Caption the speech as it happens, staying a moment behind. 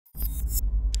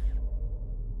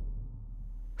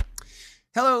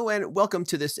Hello and welcome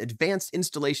to this advanced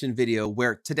installation video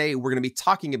where today we're going to be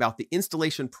talking about the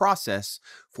installation process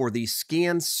for the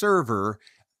scan server.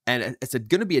 And it's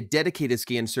going to be a dedicated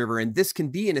scan server, and this can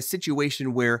be in a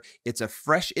situation where it's a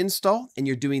fresh install and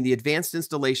you're doing the advanced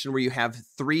installation where you have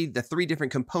the three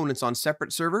different components on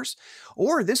separate servers,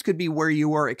 or this could be where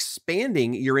you are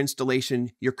expanding your installation,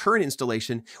 your current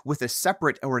installation, with a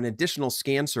separate or an additional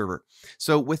scan server.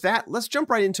 So with that, let's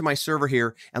jump right into my server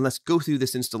here and let's go through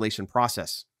this installation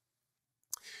process.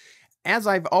 As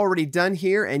I've already done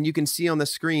here, and you can see on the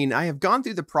screen, I have gone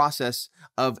through the process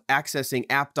of accessing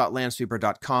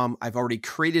app.lansweeper.com. I've already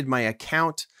created my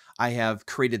account. I have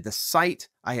created the site.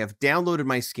 I have downloaded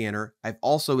my scanner. I've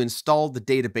also installed the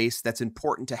database. That's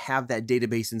important to have that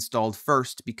database installed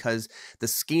first because the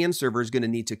scan server is going to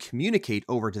need to communicate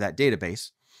over to that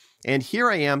database. And here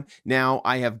I am. Now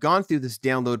I have gone through this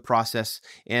download process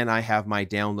and I have my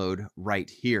download right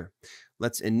here.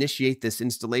 Let's initiate this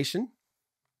installation.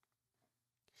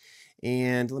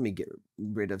 And let me get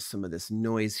rid of some of this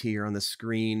noise here on the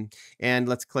screen. And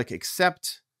let's click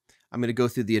accept. I'm going to go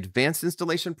through the advanced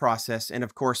installation process. And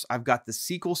of course, I've got the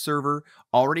SQL server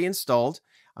already installed.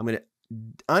 I'm going to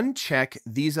uncheck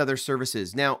these other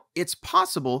services. Now, it's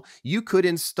possible you could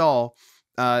install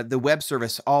the web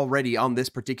service already on this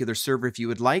particular server if you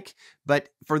would like. But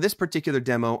for this particular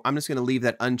demo, I'm just going to leave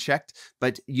that unchecked.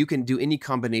 But you can do any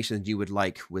combinations you would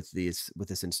like with this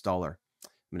installer.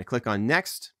 I'm going to click on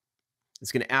next.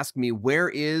 It's going to ask me where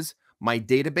is my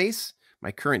database.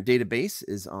 My current database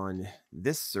is on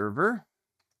this server.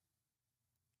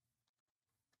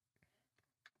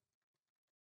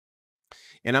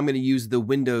 And I'm going to use the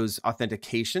Windows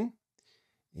authentication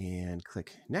and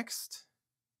click next.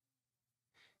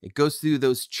 It goes through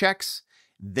those checks.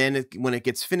 Then when it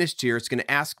gets finished here, it's going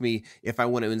to ask me if I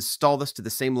want to install this to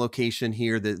the same location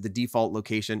here, the default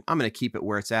location. I'm going to keep it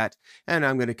where it's at. And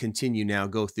I'm going to continue now,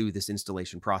 go through this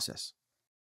installation process.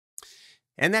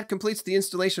 And that completes the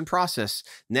installation process.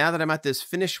 Now that I'm at this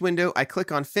finish window, I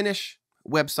click on finish.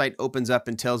 Website opens up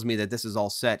and tells me that this is all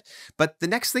set. But the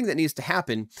next thing that needs to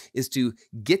happen is to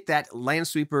get that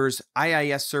Lansweeper's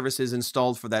IIS services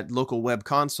installed for that local web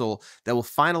console that will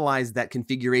finalize that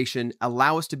configuration,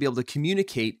 allow us to be able to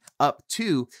communicate up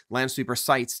to Lansweeper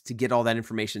sites to get all that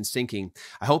information syncing.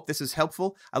 I hope this is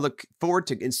helpful. I look forward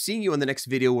to seeing you in the next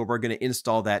video where we're going to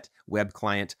install that web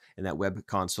client and that web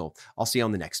console. I'll see you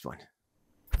on the next one.